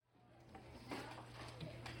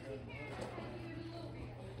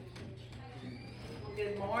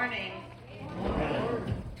Good morning. All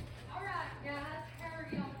right, guys, how are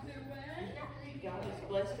y'all doing? God has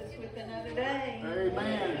blessed us with another day.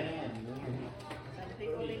 Amen. Some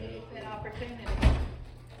people didn't get that opportunity.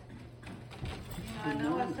 I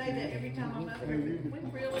know I say that every time I'm up here, but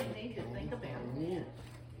we really need to think about it.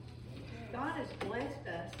 God has blessed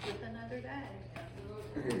us with another day.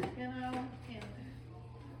 And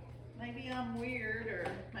maybe I'm weird,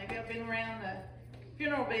 or maybe I've been around the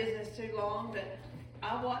funeral business too long, but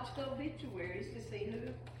I watched the obituaries to see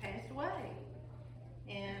who passed away.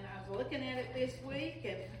 And I was looking at it this week,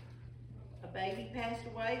 and a baby passed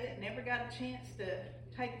away that never got a chance to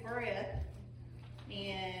take breath.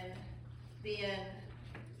 And then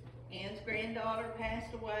Ann's granddaughter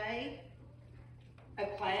passed away. A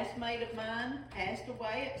classmate of mine passed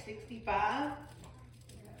away at 65.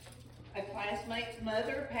 A classmate's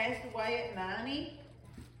mother passed away at 90.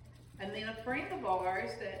 And then a friend of ours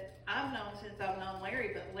that I've known since I've known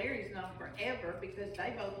Larry, but Larry's known forever because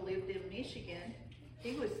they both lived in Michigan.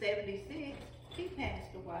 He was 76. He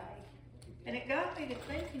passed away. And it got me to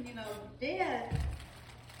thinking, death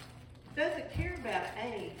doesn't care about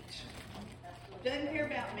age. Doesn't care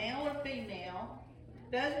about male or female.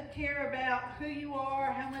 Doesn't care about who you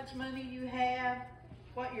are, how much money you have,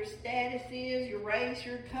 what your status is, your race,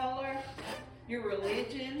 your color, your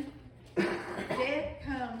religion. Death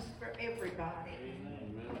comes for everybody.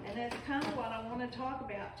 And that's kind of what I want to talk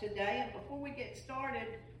about today. And before we get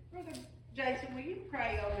started, Brother Jason, will you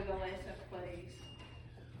pray over the lesson, please?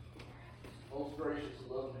 Most gracious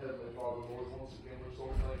and loving Heavenly Father, Lord, once again we're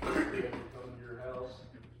so thankful to be able to come to your house.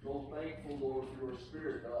 So thankful, Lord, for your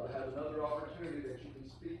Spirit, God, to have another opportunity that you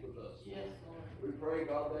can speak with us. Yes, Lord. We pray,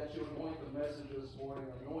 God, that you anoint the message this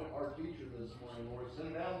morning, anoint our teacher this morning, Lord.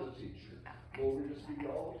 Send down the teacher. Lord, we just give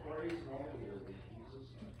you all the praise and all the glory in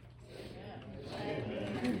Jesus' name.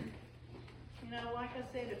 Amen. Like I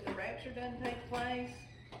said, if the rapture doesn't take place,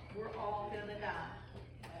 we're all going to die.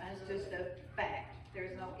 That's just a fact.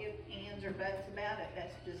 There's no ifs, ands, or buts about it.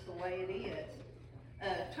 That's just the way it is.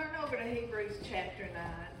 Turn over to Hebrews chapter 9.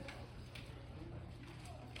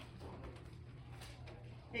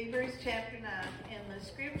 Hebrews chapter 9. And the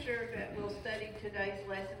scripture that we'll study today's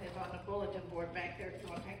lesson is on the bulletin board back there if you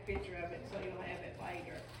want to take a picture of it so you'll have it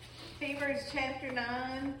later. Hebrews chapter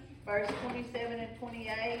 9, verse 27 and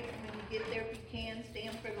 28. When you get there, if you can,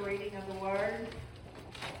 stand for the reading of the word.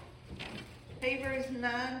 Hebrews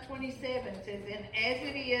 9:27 says, "And as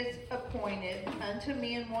it is appointed unto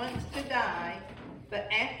men once to die, but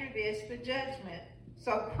after this the judgment.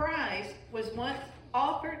 So Christ was once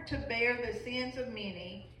offered to bear the sins of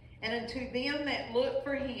many, and unto them that look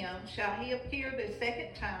for him shall he appear the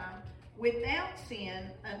second time without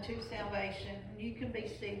sin unto salvation." You can be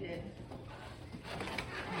seated.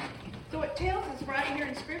 So it tells us right here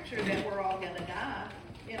in Scripture that we're all going to die,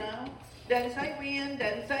 Doesn't say when,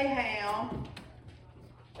 doesn't say how.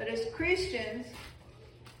 But as Christians,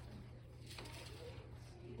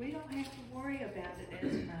 we don't have to worry about it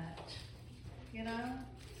as much,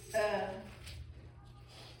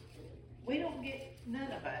 we don't get,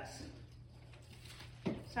 none of us,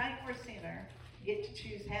 saint or sinner, get to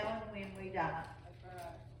choose how and when we die.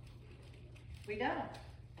 We don't.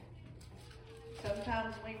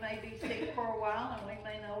 Sometimes we may be sick for a while and we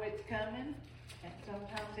may know it's coming, and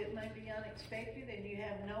sometimes it may be unexpected and you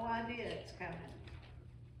have no idea it's coming.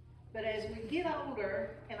 But as we get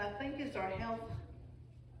older, and I think as our health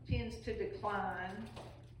tends to decline,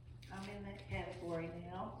 I'm in that category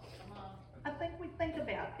now, I think we think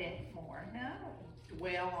about death more. Now, I don't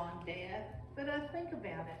dwell on death, but I think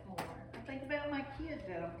about it more. I think about my kids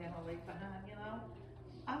that I'm going to leave behind,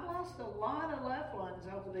 I've lost a lot of loved ones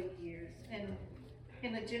over the years, and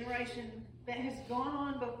in the generation that has gone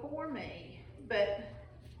on before me. But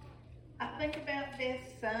I think about death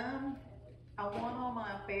some. I want all my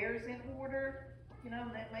affairs in order, and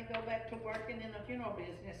that may go back to working in the funeral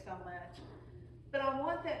business so much. But I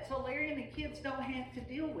want that so Larry and the kids don't have to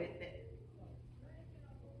deal with it.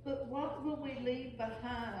 But what will we leave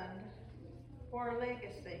behind for a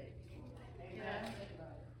legacy?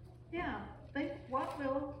 Yeah, think, what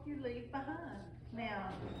will you leave behind?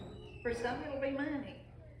 Now, for some it'll be money.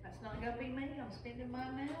 That's not going to be me. I'm spending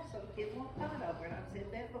mine now, so the kids won't fight over it. I've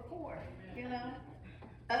said that before,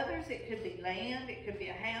 Others, it could be land, it could be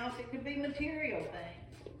a house, it could be material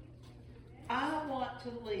things. I want to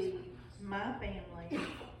leave my family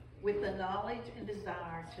with the knowledge and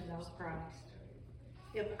desire to know Christ.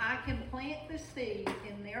 If I can plant the seed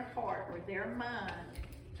in their heart or their mind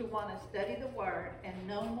to want to study the Word and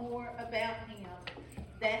know more about Him,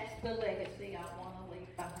 that's the legacy I want to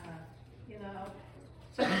leave behind.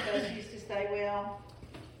 Some of us used to say, well,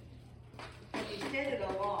 said it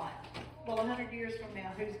a lot. Well, 100 years from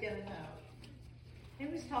now, who's going to know? He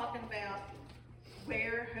was talking about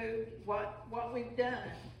where, who, what we've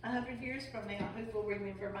done. 100 years from now, who will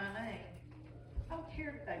remember my name? I don't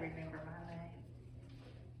care if they remember my name.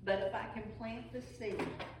 But if I can plant the seed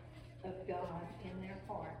of God in their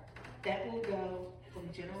heart, that will go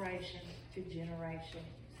from generation to generation.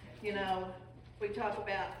 You know, we talk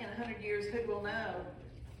about in 100 years, who will know?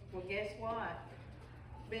 Well, guess what?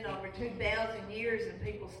 It's been over 2,000 years and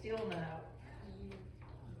people still know.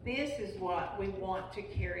 This is what we want to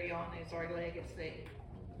carry on as our legacy.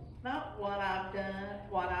 Not what I've done,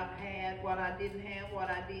 what I've had, what I didn't have, what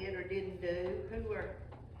I did or didn't do,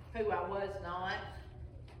 who I was not.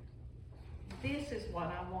 This is what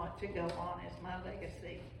I want to go on as my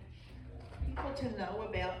legacy. People to know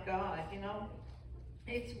about God, you know.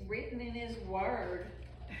 It's written in His Word.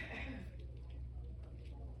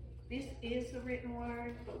 This is the written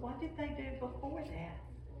Word, but what did they do before that?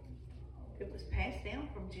 It was passed down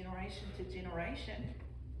from generation to generation,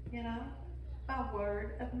 you know, by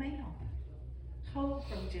word of mouth, told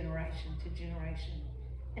from generation to generation.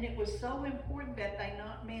 And it was so important that they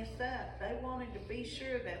not mess up. They wanted to be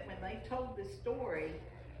sure that when they told the story,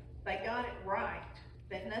 they got it right,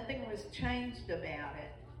 that nothing was changed about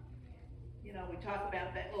it. You know, we talk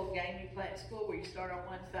about that little game you play at school where you start on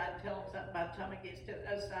one side and tell them something. By the time it gets to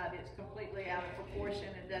the other side, it's completely out of proportion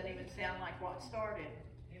and doesn't even sound like what started.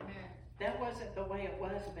 Amen. That wasn't the way it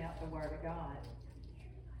was about the Word of God.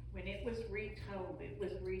 When it was retold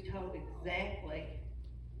exactly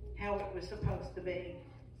how it was supposed to be.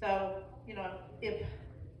 So, you know, if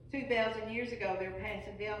 2,000 years ago they were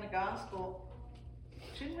passing down the gospel,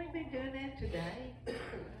 shouldn't we be doing that today?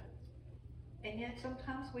 And yet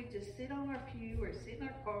sometimes we just sit on our pew or sit in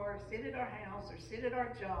our car or sit at our house or sit at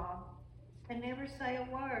our job and never say a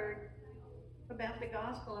word about the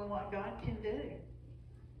gospel and what God can do.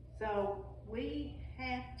 So we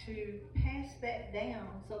have to pass that down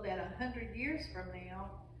so that 100 years from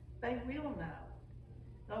now, they will know.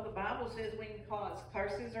 No, the Bible says we can cause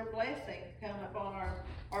curses or blessings come upon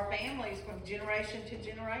our families from generation to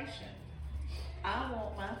generation. I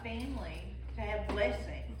want my family to have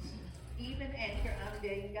blessings. Even after I'm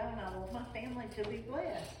dead and gone, I want my family to be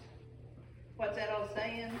blessed. What's that old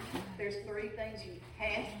saying? There's 3 things you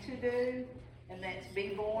have to do, and that's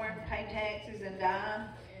be born, pay taxes, and die.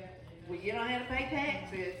 Well, you don't have to pay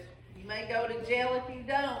taxes. You may go to jail if you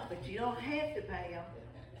don't, but you don't have to pay them.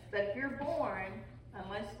 But if you're born,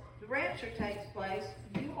 unless the rapture takes place,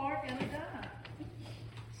 you are going to die.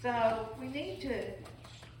 So we need to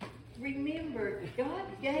remember God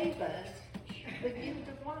gave us the gift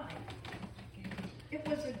of life. It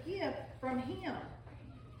was a gift from Him.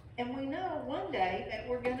 And we know one day that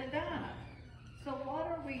we're going to die. So what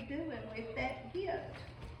are we doing with that gift?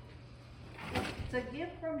 It's a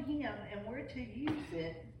gift from Him, and we're to use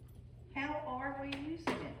it. How are we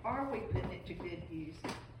using it? Are we putting it to good use?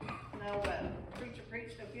 You know, a preacher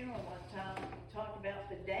preached a funeral one time, talked about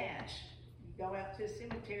the dash. You go out to a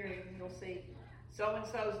cemetery and you'll see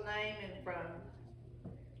so-and-so's name, and from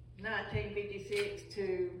 1956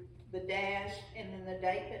 to the dash, and then the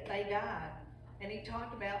date that they died. And he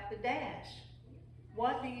talked about the dash.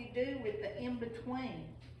 What do you do with the in-between?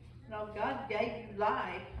 You know, God gave you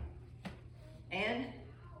life, and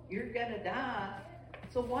you're going to die.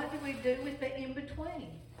 So what do we do with the in-between?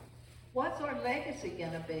 What's our legacy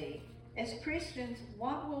going to be? As Christians,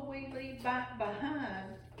 what will we leave back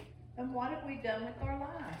behind, and what have we done with our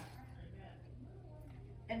life?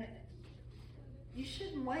 And you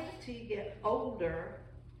shouldn't wait till you get older,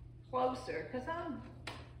 closer, because I'm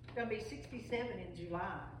going to be 67 in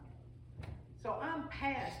July. So I'm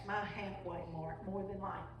past my halfway mark, more than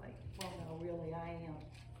likely. Well, no, really, I am.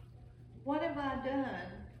 What have I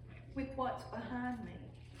done with what's behind me?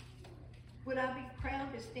 Would I be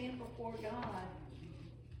proud to stand before God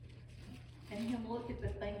and Him look at the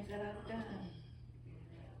things that I've done?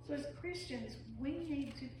 So as Christians, we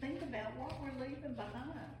need to think about what we're leaving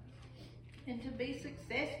behind. And to be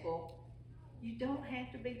successful, you don't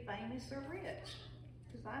have to be famous or rich.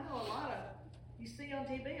 Because I know you see on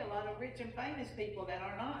TV, a lot of rich and famous people that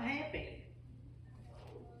are not happy.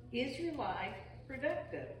 Is your life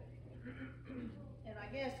productive? And I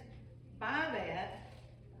guess by that,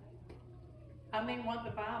 I mean what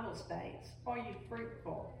the Bible states. Are you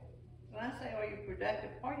fruitful? When I say are you productive,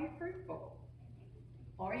 are you fruitful?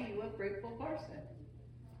 Are you a fruitful person?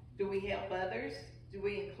 Do we help others? Do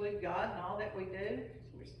we include God in all that we do?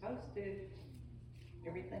 We're supposed to.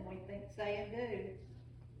 Everything we think, say, and do is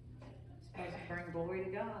supposed to bring glory to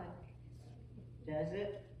God. Does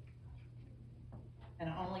it?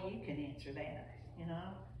 And only you can answer that, you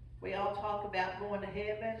know. We all talk about going to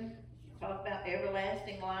heaven, talk about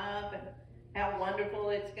everlasting life and how wonderful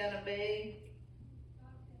it's going to be.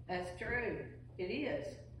 That's true. It is.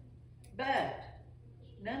 But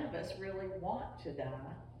none of us really want to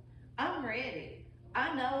die. I'm ready.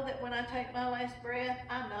 I know that when I take my last breath,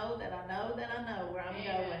 I know that I know that I know where I'm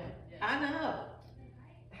going. I know.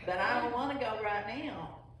 But I don't want to go right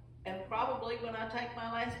now. And probably when I take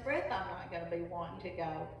my last breath, I'm not going to be wanting to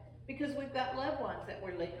go. Because we've got loved ones that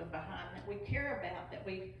we're leaving behind, that we care about, that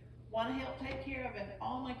we want to help take care of. And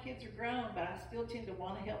all my kids are grown, but I still tend to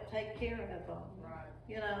want to help take care of them. Right.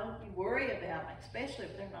 You know, you worry about them, especially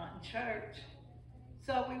if they're not in church.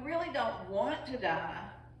 So we really don't want to die,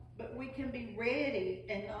 but we can be ready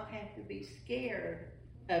and not have to be scared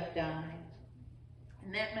of dying.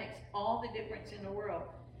 And that makes all the difference in the world.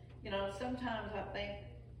 You know, sometimes I think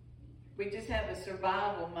we just have a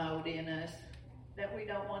survival mode in us that we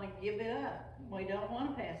don't want to give it up. We don't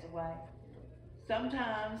want to pass away.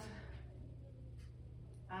 Sometimes,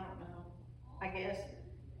 I don't know, I guess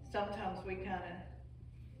sometimes we kind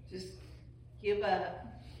of just give up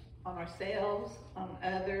on ourselves, on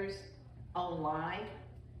others, on life.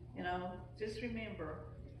 You know, just remember,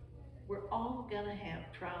 we're all going to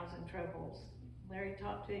have trials and troubles. Larry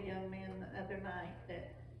talked to a young man the other night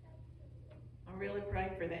that I really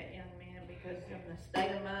prayed for that young man because in the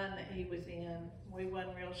state of mind that he was in, we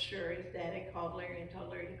wasn't real sure. His daddy called Larry and told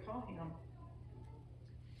Larry to call him.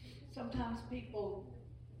 Sometimes people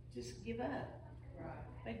just give up. Right.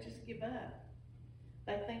 They just give up.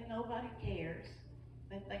 They think nobody cares.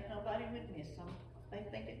 They think nobody would miss them. They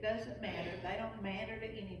think it doesn't matter. They don't matter to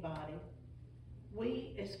anybody.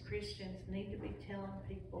 We as Christians need to be telling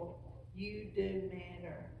people, you do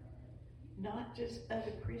matter. Not just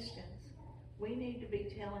other Christians. We need to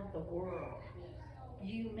be telling the world,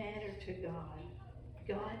 you matter to God.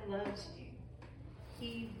 God loves you.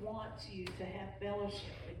 He wants you to have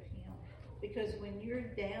fellowship with Him. Because when you're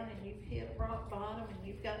down and you've hit rock bottom and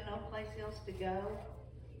you've got no place else to go,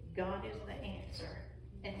 God is the answer.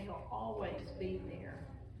 And He'll always be there.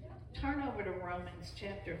 Turn over to Romans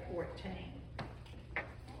chapter 14.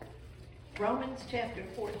 Romans chapter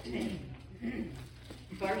 14,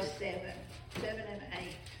 verse 7 and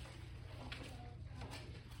 8.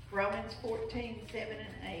 Romans 14, 7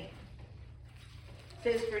 and 8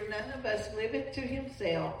 says, for none of us liveth to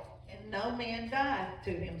himself, and no man dieth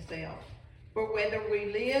to himself. For whether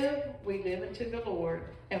we live unto the Lord,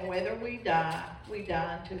 and whether we die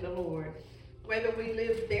unto the Lord. Whether we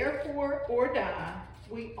live therefore or die,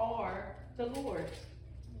 we are the Lord's.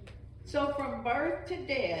 So from birth to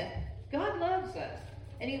death, God loves us,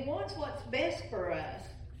 and He wants what's best for us.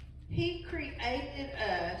 He created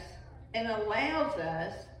us and allows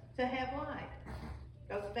us to have life.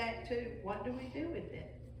 Goes back to, what do we do with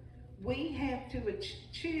it? We have to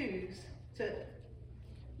choose to,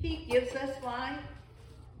 He gives us life,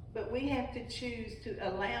 but we have to choose to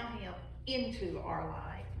allow Him into our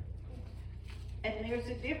life. And there's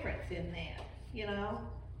a difference in that, you know.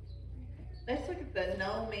 Let's look at the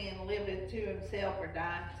no man liveth to himself or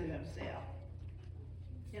dieth to himself.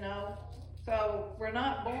 You know, so we're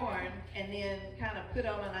not born and then kind of put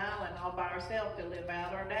on an island all by ourselves to live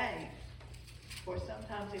out our days. Or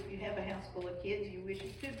sometimes if you have a house full of kids, you wish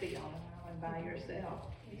you could be on an island by yourself,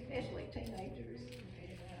 especially teenagers.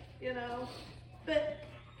 You know, but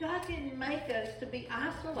God didn't make us to be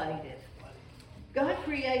isolated. God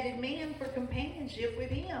created man for companionship with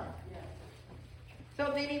Him.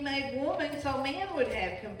 So then He made woman so man would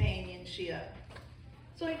have companionship.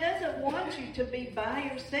 So He doesn't want you to be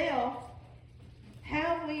by yourself.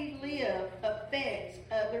 How we live affects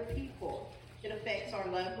other people. It affects our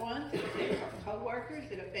loved ones. It affects our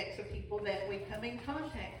co-workers. It affects the people that we come in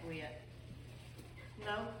contact with. You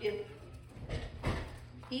know, if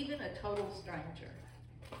even a total stranger.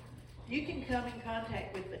 You can come in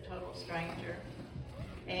contact with a total stranger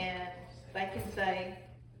and they can say,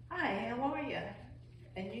 hi, how are you?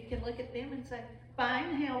 And you can look at them and say,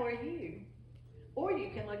 fine, how are you? Or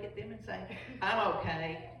you can look at them and say, I'm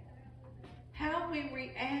okay. How we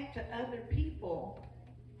react to other people,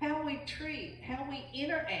 how we treat, how we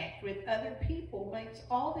interact with other people makes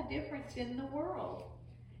all the difference in the world.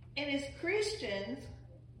 And as Christians,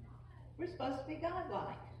 we're supposed to be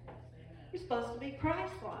God-like. We're supposed to be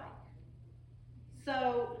Christ-like.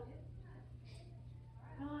 So,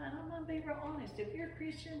 and I'm going to be real honest. If you're a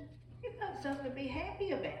Christian, you've got something to be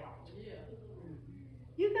happy about.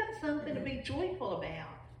 You've got something to be joyful about.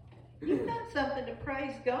 You've got something to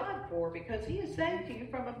praise God for because He has saved you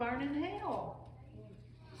from a burning hell.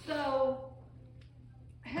 So,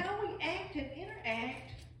 how we act and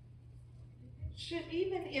interact should,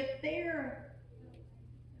 even if they're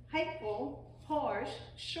hateful, harsh,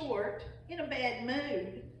 short, in a bad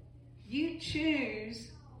mood, you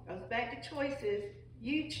choose, goes back to choices,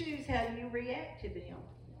 you choose how you react to them.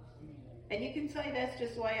 And you can say that's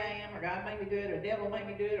just the way I am, or God made me do it, or devil made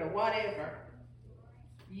me do it, or whatever.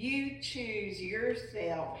 You choose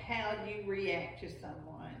yourself how you react to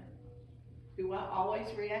someone. Do I always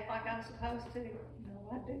react like I'm supposed to? No,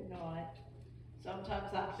 I do not.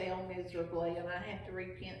 Sometimes I fail miserably and I have to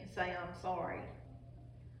repent and say I'm sorry.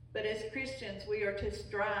 But as Christians, we are to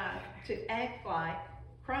strive to act like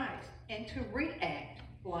Christ and to react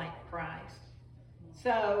like Christ.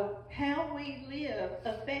 So how we live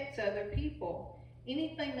affects other people.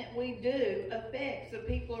 Anything that we do affects the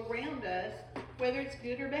people around us, whether it's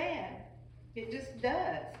good or bad. It just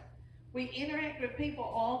does. We interact with people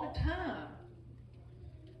all the time.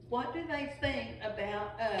 What do they think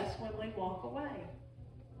about us when we walk away?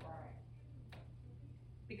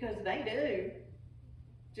 Because they do.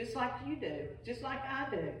 Just like you do. Just like I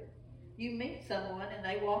do. You meet someone and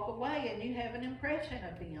they walk away and you have an impression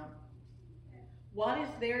of them. What is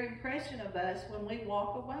their impression of us when we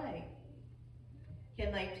walk away?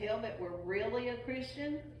 Can they tell that we're really a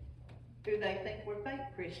Christian? Do they think we're fake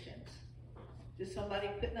Christians? Just somebody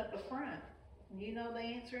putting up a front. You know the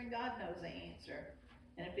answer and God knows the answer.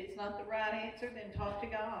 And if it's not the right answer, then talk to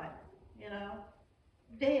God. You know?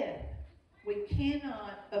 Death. We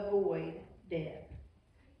cannot avoid death.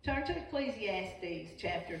 Turn to Ecclesiastes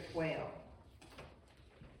chapter 12.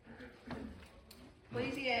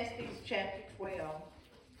 Ecclesiastes chapter 12,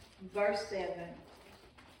 verse 7.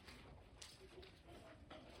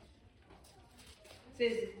 It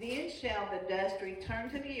says, "Then shall the dust return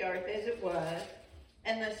to the earth as it was,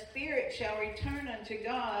 and the spirit shall return unto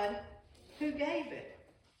God who gave it."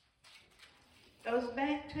 Goes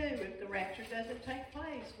back to, if the rapture doesn't take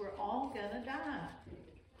place, we're all going to die.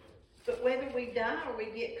 But whether we die or we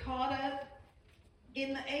get caught up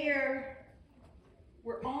in the air,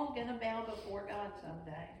 we're all going to bow before God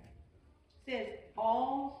someday. It says,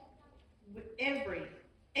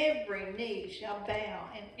 every knee shall bow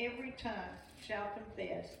and every tongue shall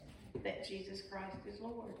confess that Jesus Christ is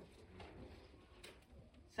Lord.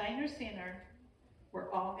 Saint or sinner,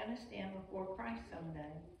 we're all going to stand before Christ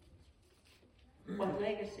someday. What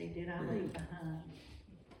legacy did I leave behind?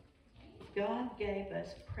 God gave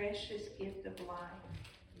us precious gift of life.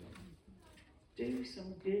 Do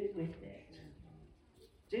some good with it.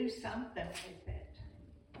 Do something with it.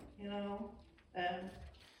 You know,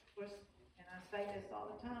 of course, and I say this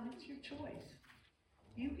all the time, it's your choice.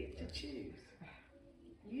 You get to choose.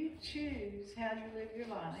 You choose how you live your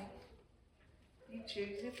life. You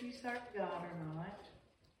choose if you serve God or not.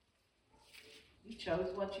 You chose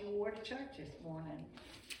what you wore to church this morning.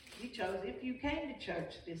 You chose if you came to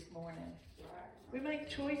church this morning. We make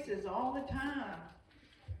choices all the time.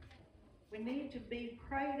 We need to be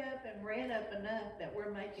prayed up and read up enough that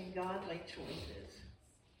we're making godly choices.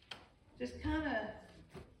 Just kind of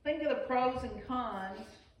think of the pros and cons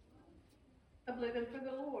of living for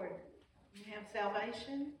the Lord. You can have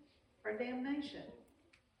salvation or damnation.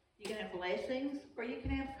 You can have blessings or you can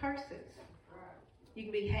have curses. You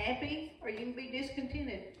can be happy or you can be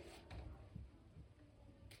discontented.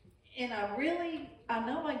 And I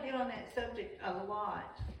know I get on that subject a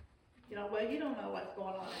lot. You know, well, you don't know what's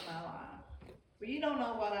going on in my life. Well, you don't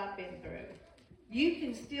know what I've been through. You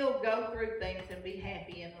can still go through things and be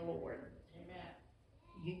happy in the Lord. Amen.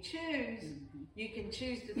 You choose. You can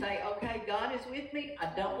choose to say, okay, God is with me. I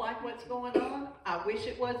don't like what's going on. I wish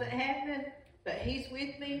it wasn't happening, but He's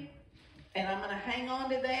with me. And I'm going to hang on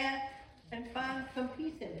to that and find some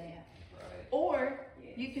peace in that. Right. Or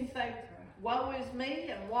you can say, woe is me,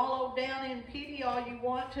 and wallow down in pity all you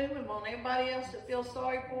want to and want everybody else to feel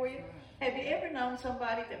sorry for you. Have you ever known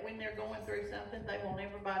somebody that when they're going through something, they want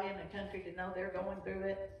everybody in the country to know they're going through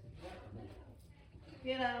it?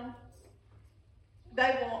 You know,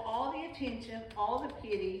 they want all the attention, all the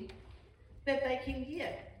pity that they can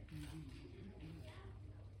get.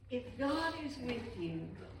 If God is with you,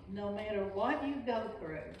 no matter what you go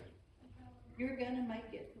through, you're going to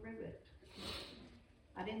make it through it.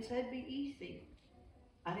 I didn't say it'd be easy.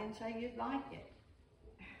 I didn't say you'd like it.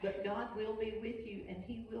 But God will be with you and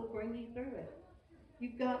He will bring you through it.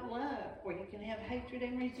 You've got love, or you can have hatred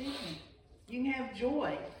and resentment. You can have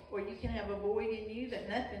joy, or you can have a void in you that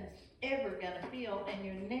nothing's ever going to fill and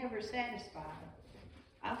you're never satisfied.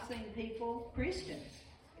 I've seen people, Christians,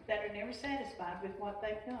 that are never satisfied with what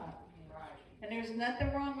they've got. And there's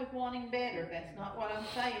nothing wrong with wanting better. That's not what I'm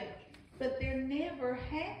saying. But they're never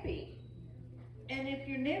happy. And if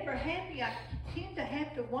you're never happy, I tend to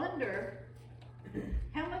have to wonder,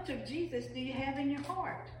 how much of Jesus do you have in your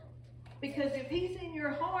heart? Because if he's in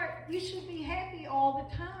your heart, you should be happy all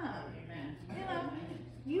the time. You know,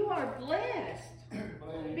 you are blessed.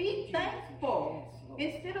 Be thankful.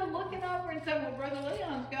 Instead of looking over and saying, well, Brother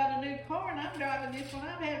Leon's got a new car and I'm driving this one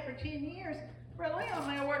I've had for 10 years. Brother Leon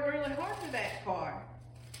may have worked really hard for that car.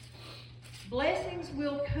 Blessings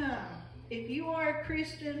will come. If you are a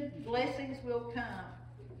Christian, blessings will come.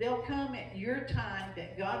 They'll come at your time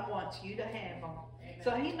that God wants you to have them.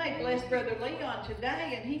 So he may bless Brother Leon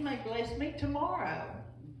today and he may bless me tomorrow.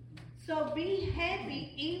 So be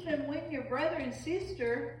happy even when your brother and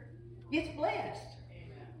sister gets blessed.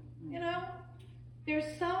 You know,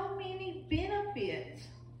 there's so many benefits.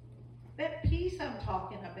 That peace I'm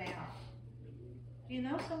talking about. Do you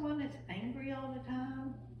know someone that's angry all the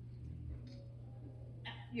time?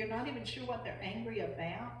 You're not even sure what they're angry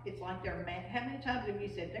about. It's like they're mad. How many times have you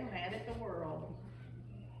said they're mad at the world?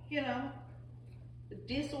 You know,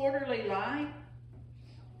 disorderly life,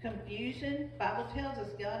 confusion. Bible tells us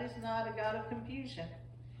God is not a God of confusion.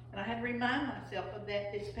 And I had to remind myself of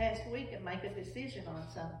that this past week and make a decision on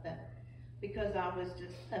something. Because I was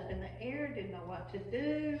just up in the air, didn't know what to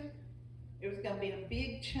do. It was going to be a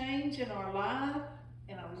big change in our life.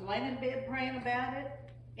 And I was laying in bed praying about it.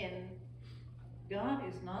 And God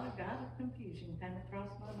is not a God of confusion came across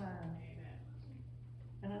my mind.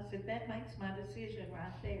 And I said, that makes my decision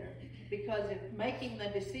right there. Because if making the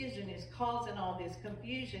decision is causing all this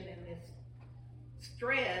confusion and this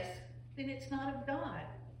stress, then it's not of God.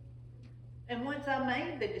 And once I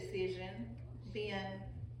made the decision, then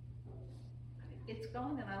it's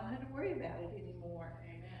gone and I don't have to worry about it anymore.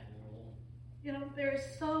 Amen. You know, there's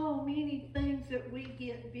so many things that we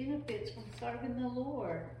get benefits from serving the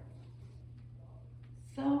Lord.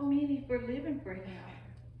 So many for living for Him.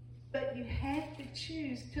 But you have to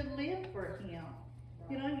choose to live for Him.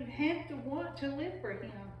 You know, you have to want to live for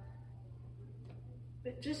Him.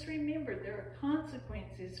 But just remember, there are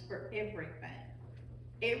consequences for everything.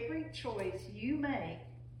 Every choice you make,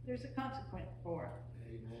 there's a consequence for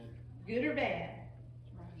it. Amen. Good or bad.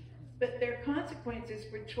 But there are consequences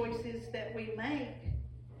for choices that we make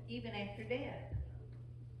even after death.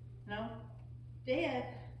 No? Death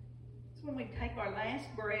is when we take our last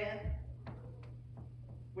breath.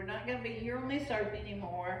 We're not going to be here on this earth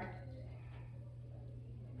anymore.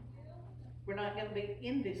 We're not going to be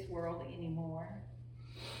in this world anymore.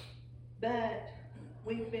 But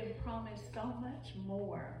we've been promised so much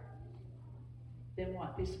more than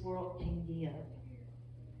what this world can give.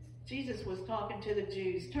 Jesus was talking to the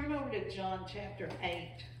Jews. Turn over to John chapter 8.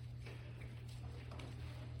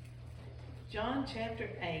 John chapter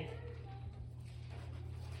 8.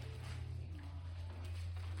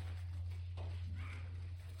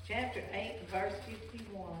 Chapter 8, verse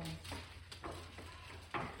 51.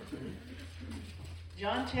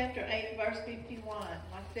 John chapter 8, verse 51. Like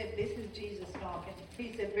I said, this is Jesus talking.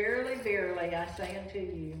 He said, verily, verily, I say unto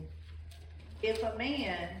you, if a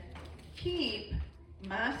man keep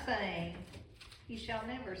my saying, he shall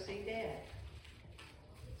never see death.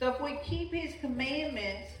 So if we keep his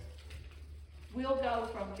commandments, we'll go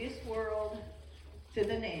from this world to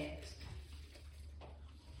the next.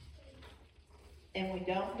 And we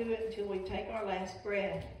don't do it until we take our last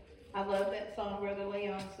breath. I love that song Brother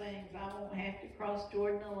Leon sings, I won't have to cross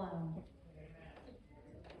Jordan alone.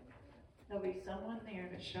 There'll be someone there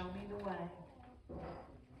to show me the way.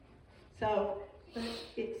 So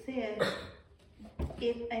it says,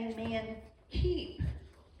 if a man keep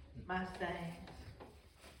my sayings,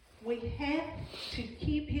 we have to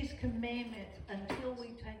keep his commandments until we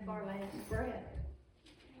take our last breath.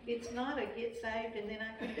 It's not a get saved and then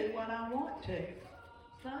I can do what I want to.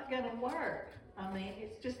 It's not going to work. I mean,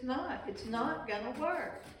 it's just not. It's not going to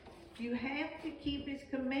work. You have to keep his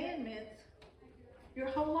commandments your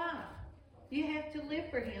whole life. You have to live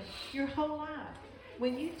for him your whole life.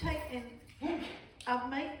 When you take, and I've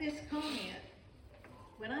made this comment,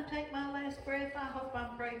 when I take my last breath, I hope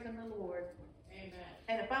I'm praising the Lord. Amen.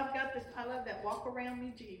 And if I've got this, I love that walk around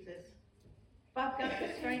me, Jesus. If I've got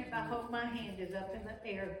the strength, I hope my hand is up in the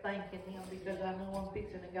air thanking him because I know I'm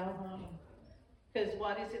fixing to go home. Because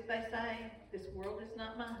what is it they say? This world is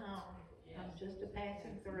not my home. I'm just a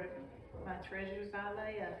passing through. My treasures I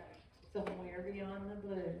lay up somewhere beyond the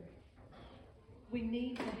blue. We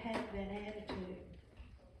need to have that attitude.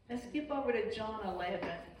 Let's skip over to John 11.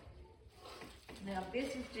 Now, this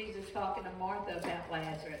is Jesus talking to Martha about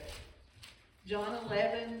Lazarus. John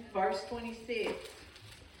 11, verse 26.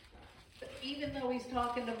 But even though he's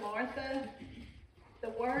talking to Martha, the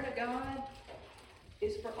Word of God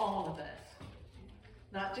is for all of us.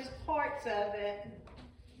 Not just parts of it.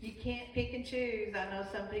 You can't pick and choose. I know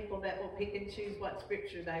some people that will pick and choose what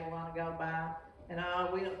scripture they want to go by. And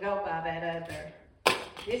we don't go by that other.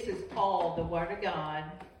 This is all the Word of God,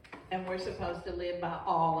 and we're supposed to live by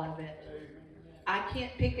all of it. I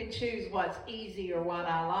can't pick and choose what's easy or what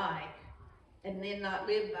I like, and then not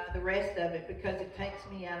live by the rest of it because it takes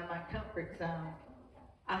me out of my comfort zone.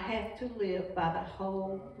 I have to live by the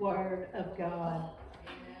whole Word of God.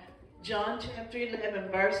 John chapter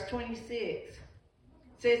 11, verse 26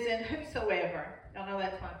 says, and whosoever, y'all know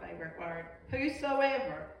that's my favorite word,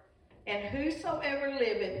 whosoever, and whosoever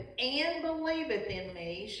liveth and believeth in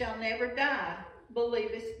me shall never die.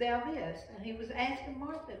 Believest thou this? And he was asking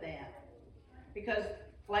Martha that. Because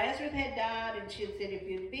Lazarus had died, and she had said if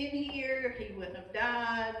he had been here, he wouldn't have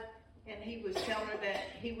died. And he was telling her that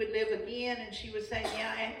he would live again, and she was saying,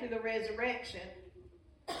 yeah, after the resurrection.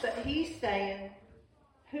 But he's saying,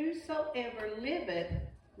 whosoever liveth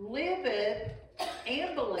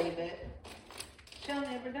and believeth shall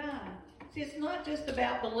never die. See, it's not just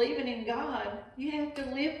about believing in God. You have to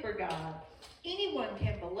live for God. Anyone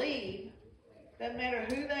can believe. Doesn't matter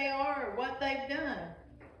who they are or what they've done.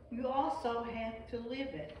 You also have to live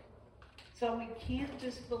it. So we can't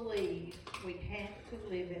just believe. We have to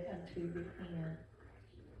live it unto the end.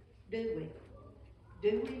 Do we?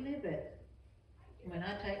 Do we live it? When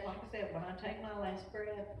I take my last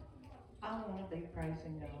breath, I want to be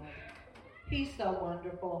praising God. He's so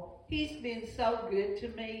wonderful. He's been so good to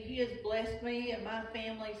me. He has blessed me and my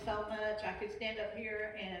family so much. I could stand up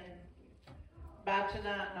here and by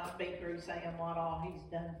tonight not be through saying what all he's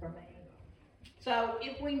done for me. So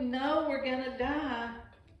if we know we're going to die,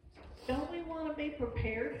 don't we want to be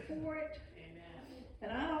prepared for it? Amen.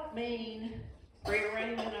 And I don't mean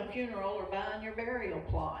rearranging a funeral or buying your burial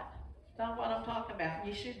plot. That's not what I'm talking about.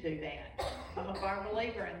 You should do that. I'm a firm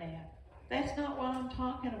believer in that. That's not what I'm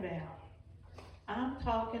talking about. I'm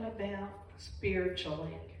talking about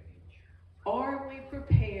spiritually. Are we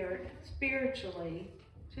prepared spiritually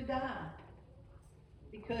to die?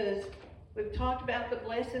 Because we've talked about the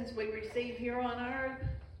blessings we receive here on earth.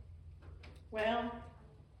 Well,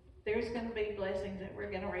 there's going to be blessings that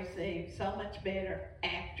we're going to receive so much better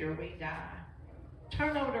after we die.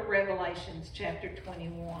 Turn over to Revelations chapter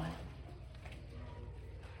 21.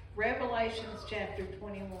 Revelations chapter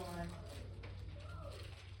 21.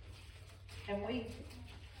 And we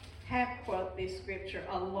have quoted this scripture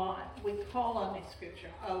a lot. We call on this scripture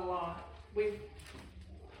a lot. We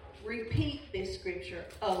repeat this scripture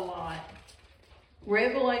a lot.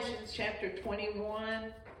 Revelations chapter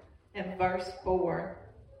 21 and verse 4.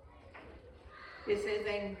 It says,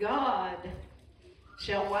 and God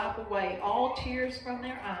shall wipe away all tears from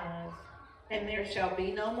their eyes, and there shall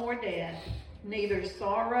be no more death, neither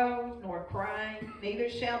sorrow nor crying, neither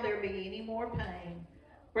shall there be any more pain,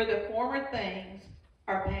 for the former things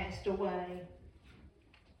are passed away.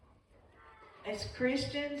 As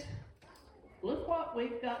Christians, look what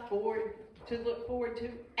we've got to look forward to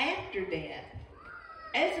after death.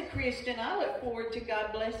 As a Christian, I look forward to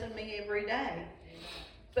God blessing me every day.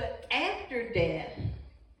 But after death,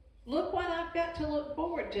 look what I've got to look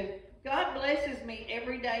forward to. God blesses me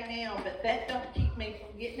every day now, but that don't keep me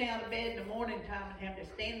from getting out of bed in the morning time and having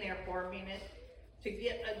to stand there for a minute to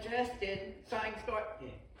get adjusted so I can start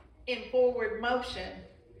in forward motion.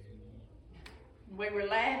 We were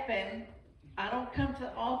laughing. I don't come to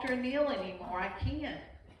the altar and kneel anymore. I can't.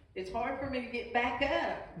 It's hard for me to get back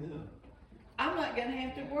up. Yeah. I'm not going to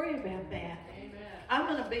have to worry about that. Amen. I'm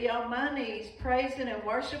going to be on my knees praising and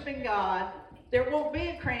worshiping God. There won't be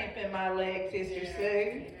a cramp in my leg, Sister Sue.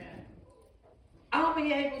 Amen. I'll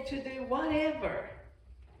be able to do whatever.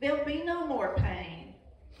 There'll be no more pain.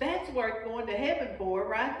 That's worth going to heaven for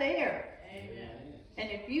right there. Amen.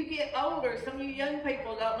 And if you get older, some of you young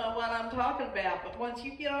people don't know what I'm talking about, but once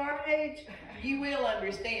you get our age, you will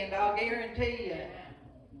understand, I'll guarantee you.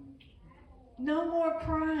 No more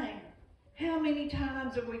crying. How many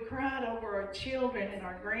times have we cried over our children and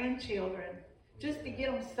our grandchildren just to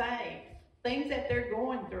get them saved? Things that they're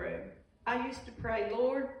going through. I used to pray,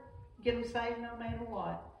 Lord, get them saved no matter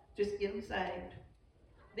what. Just get them saved.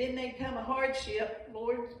 Then they'd come a hardship.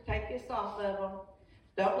 Lord, take this off of them.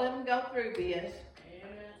 Don't let them go through this.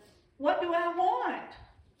 Amen. What do I want?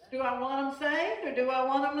 Do I want them saved, or do I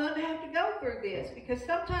want them not to have to go through this? Because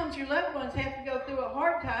sometimes your loved ones have to go through a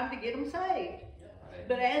hard time to get them saved.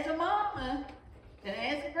 But as a mama and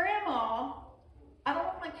as a grandma, I don't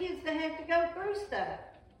want my kids to have to go through stuff.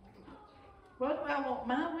 What do I want,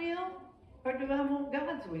 my will, or do I want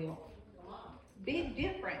God's will? Big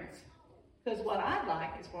difference. Because what I'd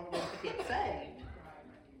like is for them to get saved.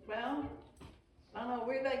 Well, I don't know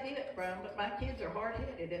where they get it from, but my kids are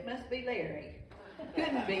hard-headed. It must be Larry.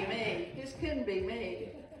 Couldn't be me. This couldn't be me.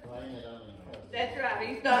 That's right.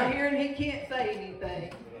 He's not here and he can't say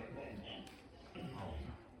anything.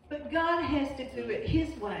 But God has to do it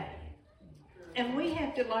His way. And we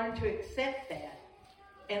have to learn to accept that.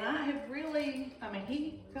 And I have really,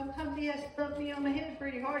 sometimes he has to thump me on the head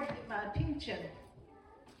pretty hard to get my attention.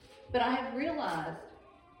 But I have realized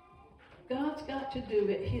God's got to do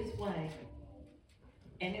it His way.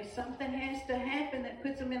 And if something has to happen that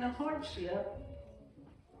puts Him in a hardship,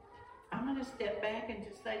 I'm going to step back and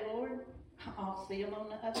just say, Lord, I'll see them on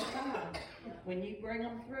the other side when you bring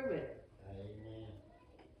them through it. Amen.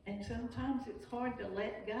 And sometimes it's hard to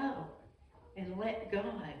let go and let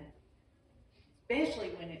God, especially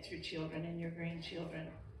when it's your children and your grandchildren.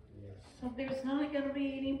 Yes. So there's not going to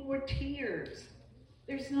be any more tears.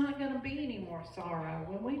 There's not going to be any more sorrow.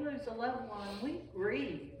 When we lose a loved one, we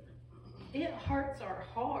grieve. It hurts our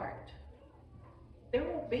heart. There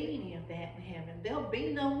won't be any of that in heaven. There'll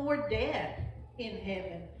be no more death in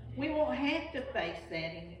heaven. We won't have to face that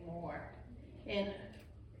anymore. And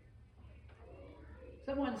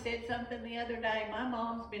someone said something the other day. My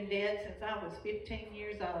mom's been dead since I was 15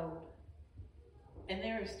 years old. And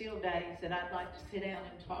there are still days that I'd like to sit down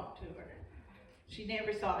and talk to her. She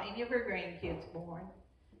never saw any of her grandkids born.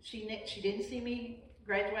 She didn't see me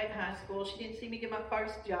graduate high school. She didn't see me get my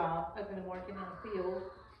first job other than working in a field.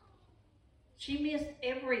 She missed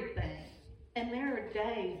everything. And there are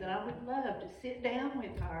days that I would love to sit down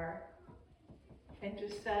with her and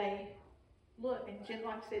just say, look, and Jim,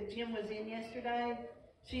 like I said, Jim was in yesterday.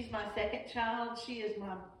 She's my second child. She is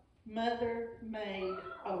my mother made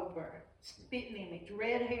over. Spitting image,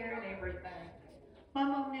 red hair and everything. My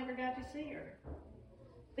mom never got to see her.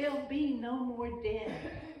 There'll be no more death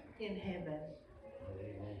in heaven.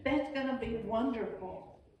 That's going to be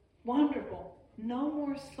wonderful. Wonderful. No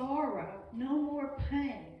more sorrow. No more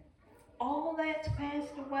pain. All that's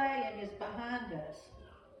passed away and is behind us.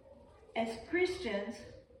 As Christians,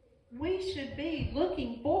 we should be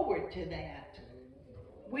looking forward to that.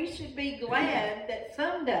 We should be glad that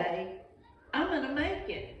someday I'm going to make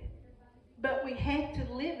it. But we have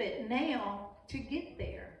to live it now to get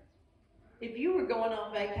there. If you were going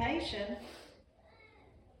on vacation,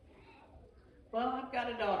 well, I've got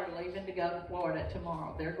a daughter leaving to go to Florida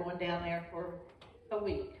tomorrow. They're going down there for a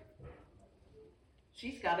week.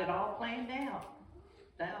 She's got it all planned out.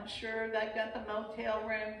 I'm sure they've got the motel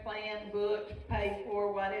room planned, booked, paid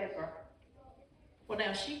for, whatever. Well,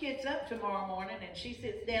 now she gets up tomorrow morning and she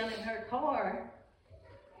sits down in her car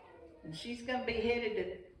and she's going to be headed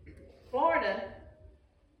to Florida.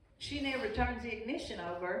 She never turns the ignition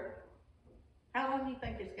over. How long do you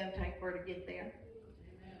think it's going to take for her to get there?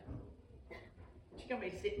 She's going to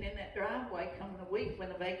be sitting in that driveway coming a week when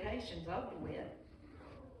the vacation's over with.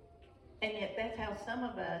 And yet that's how some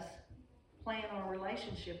of us plan our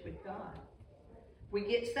relationship with God. We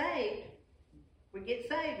get saved.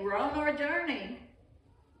 We're on our journey.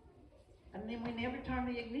 And then we never turn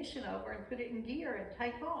the ignition over and put it in gear and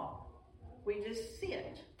take off. We just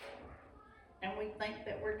sit. And we think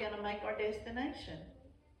that we're going to make our destination.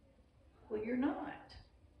 Well, you're not.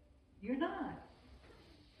 You're not.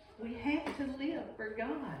 We have to live for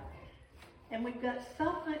God. And we've got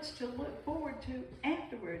so much to look forward to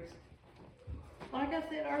afterwards. Like I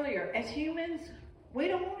said earlier, as humans, we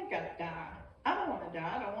don't want to go die. I don't want to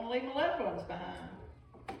die. I don't want to leave my loved ones behind.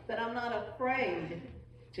 But I'm not afraid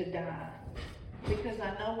to die because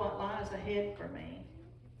I know what lies ahead for me.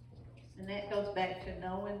 And that goes back to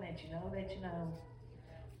knowing that you know that you know.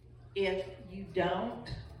 If you don't,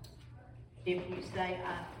 if you say,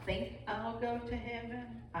 I think I'll go to heaven,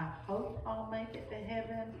 I hope I'll make it to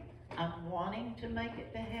heaven, I'm wanting to make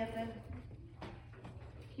it to heaven,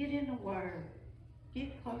 get in the Word.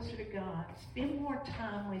 Get closer to God. Spend more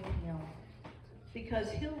time with Him. Because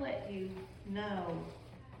He'll let you know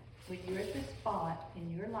when you're at the spot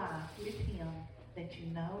in your life with Him that you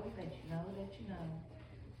know, that you know, that you know.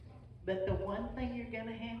 But the one thing you're going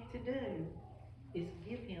to have to do is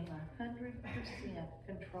give Him 100%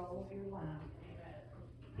 control of your life.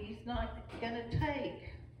 He's not going to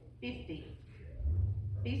take 50.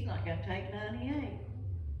 He's not going to take 98.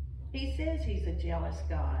 He says He's a jealous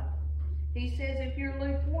God. He says if you're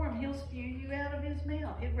lukewarm, He'll spew you out of His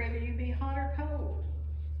mouth. He'd rather you be hot or cold.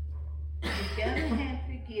 You're going to have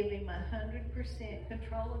to give Him 100%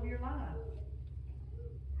 control of your life.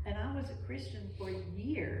 And I was a Christian for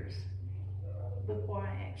years before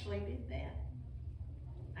I actually did that.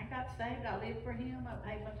 I got saved. I lived for Him. I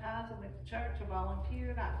paid my tithes. I went to church. I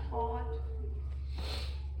volunteered. I taught.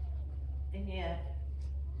 And yet,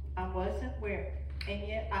 I wasn't where. And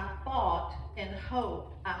yet, I thought and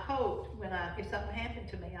hoped. I hoped if something happened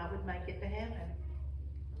to me, I would make it to heaven.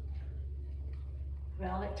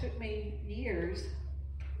 Well, it took me years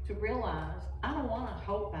to realize I don't want to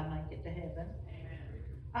hope I make it to heaven.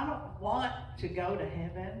 I don't want to go to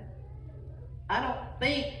heaven. I don't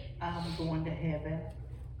think I'm going to heaven.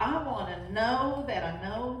 I want to know that I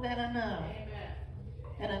know that I know.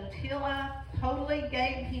 And until I totally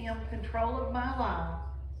gave him control of my life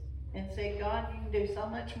and said, God, you can do so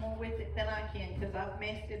much more with it than I can because I've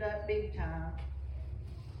messed it up big time,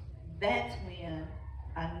 that's when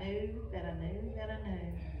I knew that I knew that I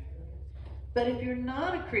knew. But if you're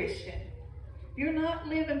not a Christian, if you're not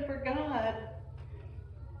living for God,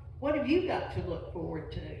 what have you got to look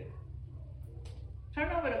forward to?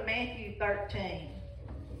 Turn over to Matthew 13.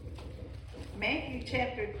 Matthew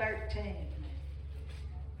chapter 13.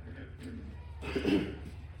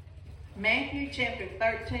 Matthew chapter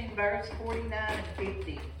 13, verse 49 and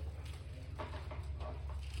 50.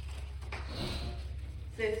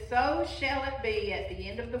 It says, so shall it be at the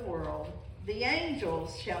end of the world. The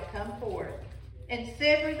angels shall come forth and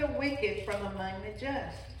sever the wicked from among the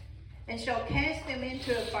just, and shall cast them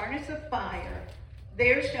into a furnace of fire.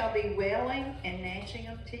 There shall be wailing and gnashing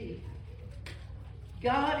of teeth.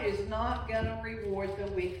 God is not going to reward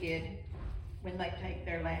the wicked when they take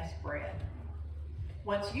their last breath.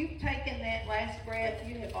 Once you've taken that last breath,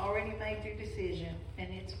 you have already made your decision,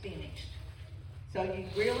 and it's finished. So you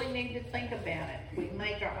really need to think about it. We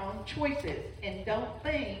make our own choices, and don't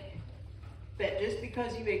think that just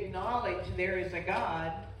because you acknowledge there is a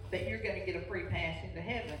God, that you're going to get a free pass into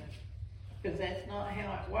heaven. Because that's not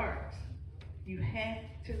how it works. You have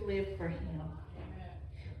to live for him.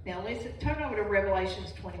 Now listen, turn over to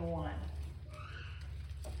Revelations 21.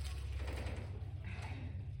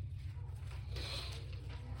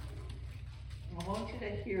 I want you to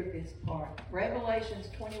hear this part. Revelations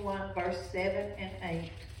 21, verse 7 and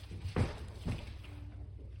 8.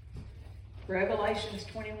 Revelations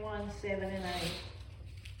 21, 7 and 8. It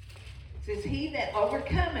says, he that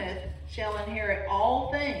overcometh shall inherit all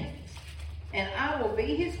things, and I will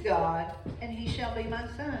be his God, and he shall be my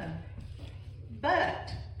son.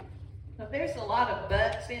 But, now there's a lot of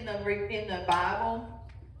buts in the Bible,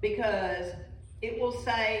 because it will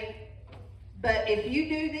say, but if you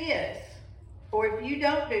do this, or if you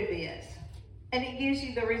don't do this, and it gives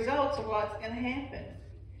you the results of what's going to happen.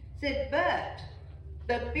 It said, but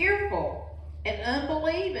the fearful and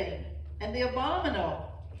unbelieving and the abominable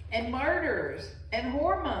and murderers and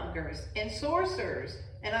whoremongers and sorcerers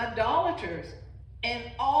and idolaters and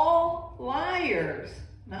all liars,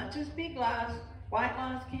 not just big lies, white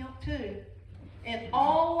lies count too, and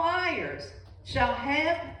all liars shall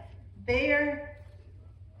have their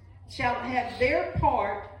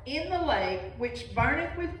part in the lake which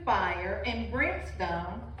burneth with fire and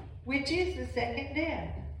brimstone, which is the second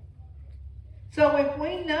death. So if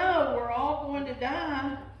we know we're all going to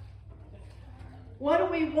die, what do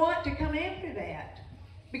we want to come after that?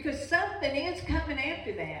 Because something is coming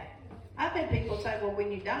after that. I've had people say, well,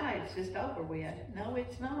 when you die, it's just over with. No,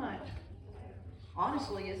 it's not.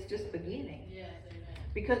 Honestly, it's just beginning. Yes, amen.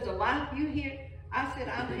 Because the life you hear, I said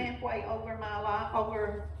I'm halfway over my life,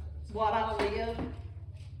 over what I live.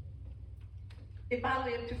 If I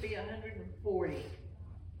live to be 140,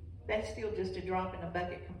 that's still just a drop in the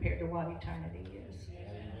bucket compared to what eternity is.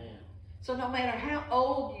 Amen. So no matter how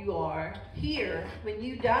old you are here, when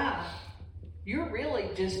you die, you're really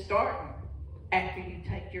just starting after you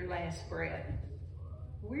take your last breath.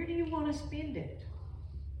 Where do you want to spend it?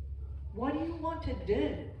 What do you want to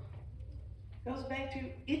do? Goes back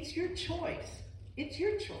to, it's your choice. It's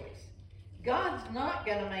your choice. God's not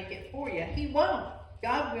going to make it for you. He won't.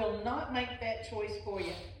 God will not make that choice for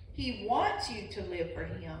you. He wants you to live for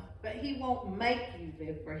him, but he won't make you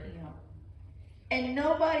live for him. And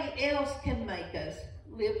nobody else can make us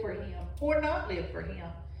live for him or not live for him.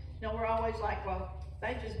 Now, we're always like, well,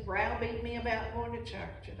 they just browbeat me about going to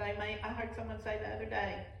church. I heard someone say the other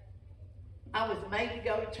day, I was made to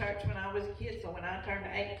go to church when I was a kid, so when I turned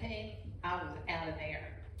 18, I was out of there.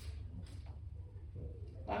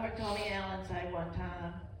 I heard Tommy Allen say one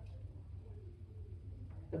time,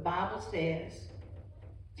 the Bible says,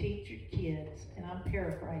 teach your kids, and I'm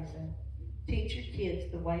paraphrasing, teach your kids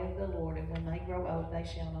the way of the Lord, and when they grow old, they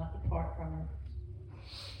shall not depart from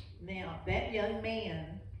it. Now, that young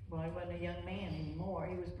man, well, he wasn't a young man anymore.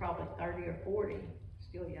 He was probably 30 or 40,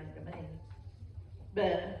 still young to me.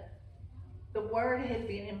 But the word had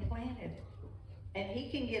been implanted, and he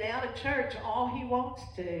can get out of church all he wants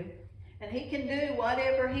to, and he can do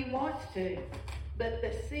whatever he wants to, but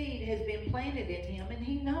the seed has been planted in him, and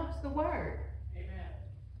he knows the word. Amen.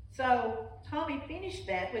 So Tommy finished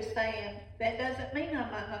that with saying, that doesn't mean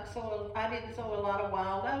I didn't sow a lot of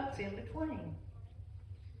wild oats in between.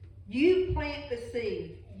 You plant the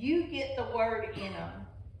seed. You get the word in them.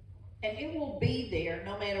 And it will be there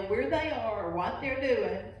no matter where they are or what they're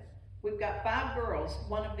doing. We've got 5 girls.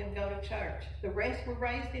 One of them go to church. The rest were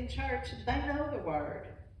raised in church. They know the word.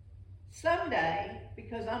 Someday,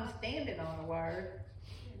 because I'm standing on the word,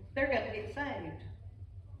 they're going to get saved.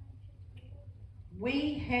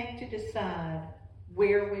 We have to decide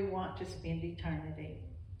where we want to spend eternity.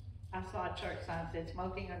 I saw a church sign that said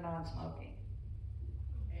smoking or non-smoking.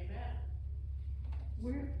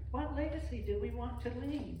 Amen. What legacy do we want to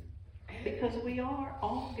leave? Because we are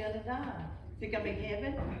all going to die. Is it going to be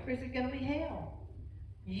heaven or is it going to be hell?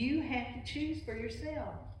 You have to choose for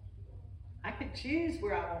yourself. I could choose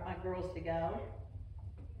where I want my girls to go,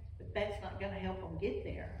 but that's not going to help them get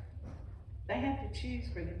there. They have to choose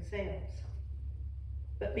for themselves.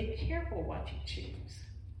 But be careful what you choose,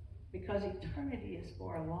 because eternity is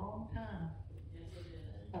for a long time. Yes, it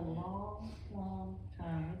is. A long, long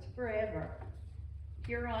time. It's forever.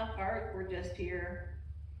 Here on earth, we're just here.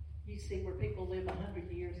 You see where people live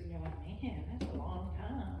 100 years and you're like, man, that's a long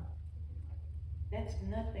time. That's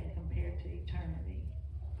nothing compared to eternity.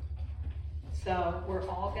 So we're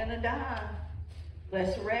all going to die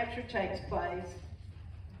unless the rapture takes place.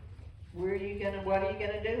 What are you going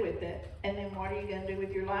to do with it? And then what are you going to do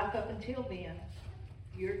with your life up until then?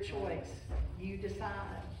 Your choice. You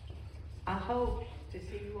decide. I hope to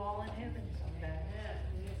see you all in heaven someday.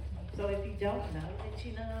 So if you don't know that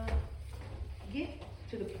you know, get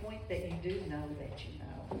to the point that you do know that you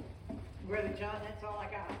know. Brother John, that's all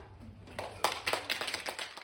I got.